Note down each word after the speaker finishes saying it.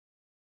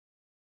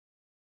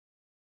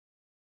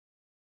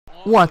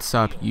What's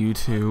up,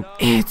 YouTube?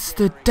 It's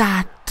the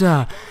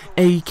Doctor,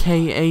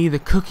 aka the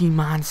Cookie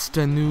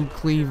Monster, New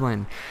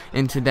Cleveland,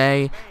 and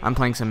today I'm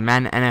playing some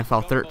Madden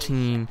NFL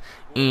 13,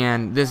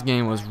 and this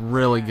game was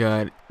really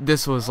good.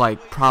 This was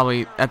like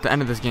probably, at the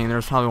end of this game, there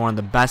was probably one of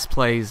the best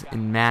plays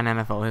in Madden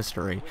NFL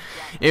history.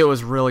 It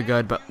was really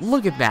good, but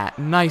look at that.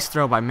 Nice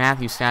throw by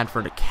Matthew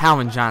Stafford to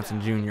Calvin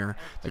Johnson Jr.,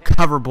 the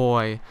cover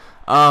boy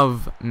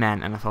of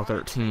Madden NFL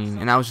 13,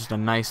 and that was just a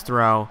nice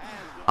throw.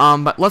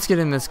 But let's get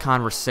in this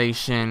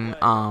conversation.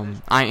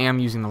 I am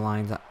using the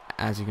lines,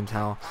 as you can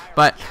tell.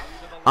 But,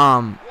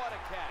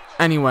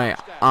 anyway,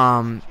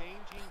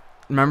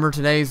 remember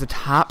today is the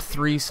top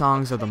 3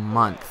 songs of the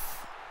month.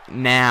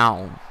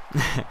 Now,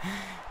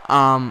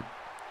 I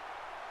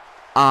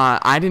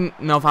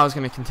didn't know if I was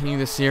going to continue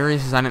this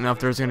series, because I didn't know if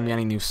there was going to be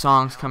any new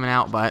songs coming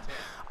out, but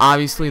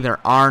obviously there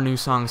are new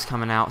songs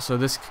coming out, so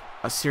this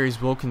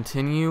series will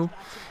continue,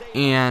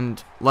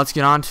 and let's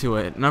get on to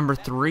it. Number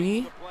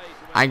 3...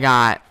 I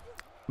got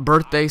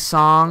Birthday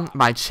Song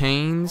by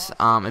CHAINZ.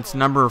 It's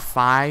number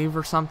 5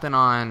 or something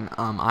on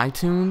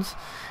iTunes,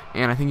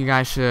 and I think you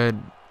guys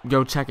should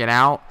go check it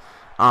out.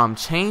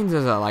 CHAINZ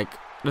is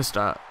just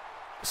a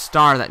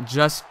star that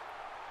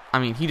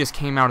he just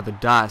came out of the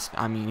dust.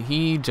 I mean,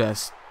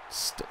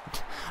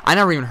 I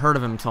never even heard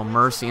of him until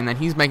Mercy, and then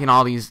he's making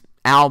all these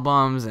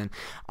albums, and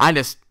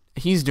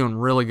he's doing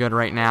really good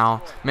right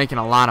now, making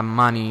a lot of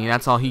money.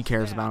 That's all he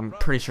cares about. I'm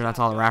pretty sure that's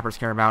all the rappers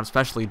care about,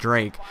 especially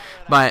Drake.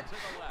 But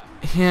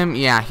him,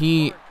 yeah,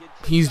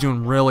 he's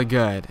doing really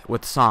good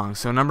with songs.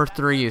 So number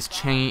 3 is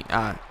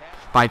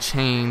by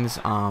CHAINZ,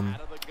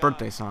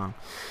 Birthday Song.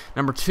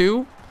 Number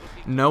 2,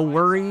 No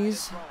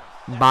Worries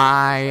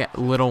by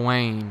Lil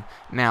Wayne.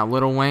 Now,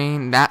 Lil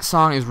Wayne, that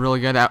song is really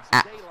good.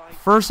 At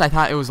first, I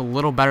thought it was a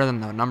little better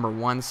than the number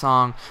 1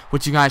 song,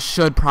 which you guys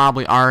should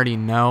probably already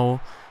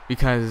know.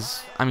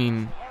 Because, I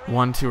mean,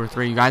 1, 2, or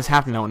 3, you guys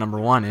have to know what number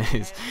 1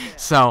 is.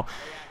 So,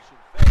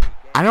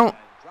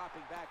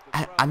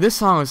 this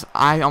song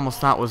I almost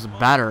thought was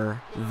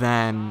better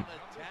than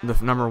the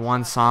number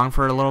 1 song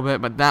for a little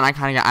bit, but then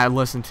I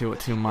listened to it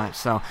too much.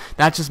 So,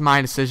 that's just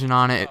my decision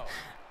on it.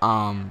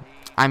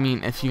 I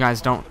mean, if you guys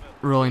don't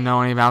really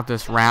know any about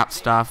this rap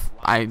stuff,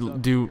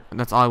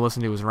 that's all I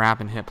listen to is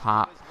rap and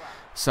hip-hop.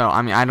 So,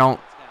 I mean,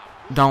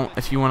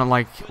 if you want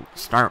to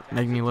start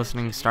making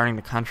me starting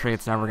the country,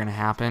 it's never gonna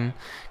happen,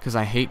 because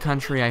I hate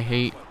country, I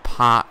hate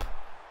pop,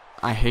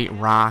 I hate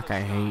rock,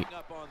 I hate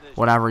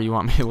whatever you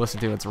want me to listen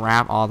to. It's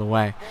rap all the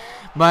way.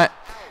 But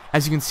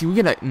as you can see, we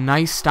get a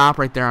nice stop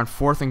right there on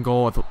 4th and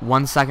goal with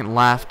 1 second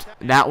left.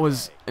 That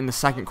was in the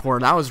second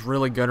quarter. That was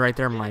really good right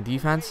there by my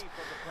defense.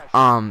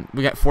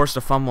 We got forced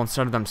to fumble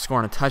instead of them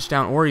scoring a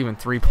touchdown or even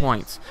 3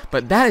 points.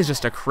 But that is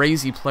just a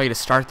crazy play to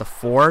start the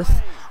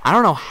 4th. I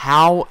don't know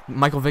how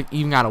Michael Vick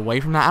even got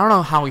away from that. I don't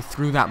know how he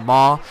threw that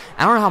ball.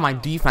 I don't know how my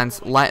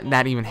defense let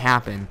that even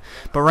happen.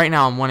 But right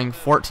now I'm winning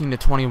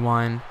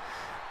 14-21.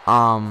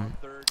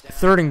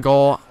 3rd and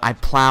goal, I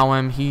plow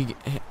him. He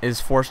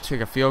is forced to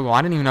kick a field goal.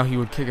 I didn't even know he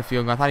would kick a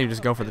field goal. I thought he would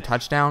just go for the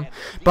touchdown.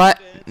 But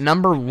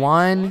number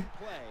 1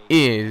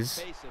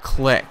 is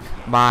Clique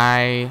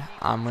by,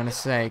 I'm going to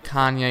say,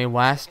 Kanye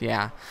West.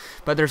 Yeah.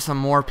 But there's some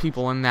more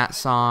people in that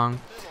song.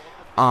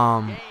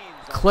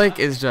 Clique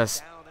is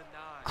just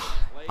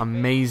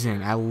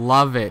amazing. I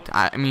love it.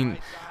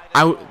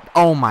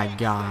 Oh my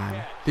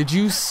God. Did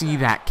you see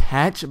that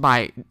catch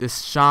by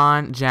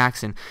Deshaun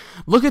Jackson?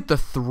 Look at the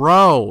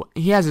throw.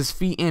 He has his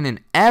feet in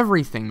and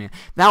everything, man.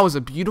 That was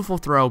a beautiful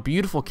throw,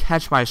 beautiful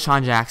catch by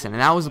Deshaun Jackson,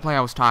 and that was the play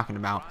I was talking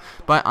about.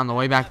 But on the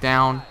way back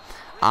down,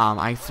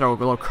 I throw a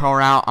little curl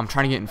route. I'm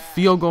trying to get in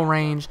field goal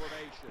range.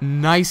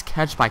 Nice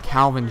catch by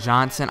Calvin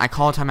Johnson. I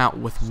call a timeout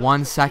with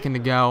 1 second to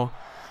go.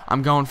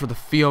 I'm going for the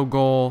field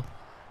goal,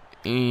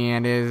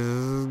 and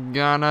is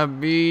gonna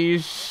be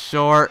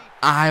short.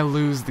 I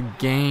lose the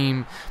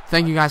game.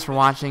 Thank you guys for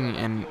watching,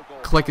 and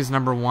Clique is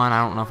number 1.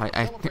 I don't know if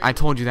I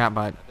told you that,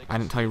 but I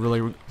didn't tell you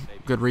really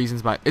good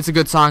reasons, but it's a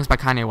good song. It's by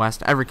Kanye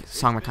West. Every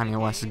song by Kanye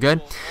West is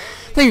good.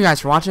 Thank you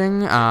guys for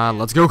watching.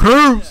 Let's go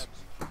Cruise!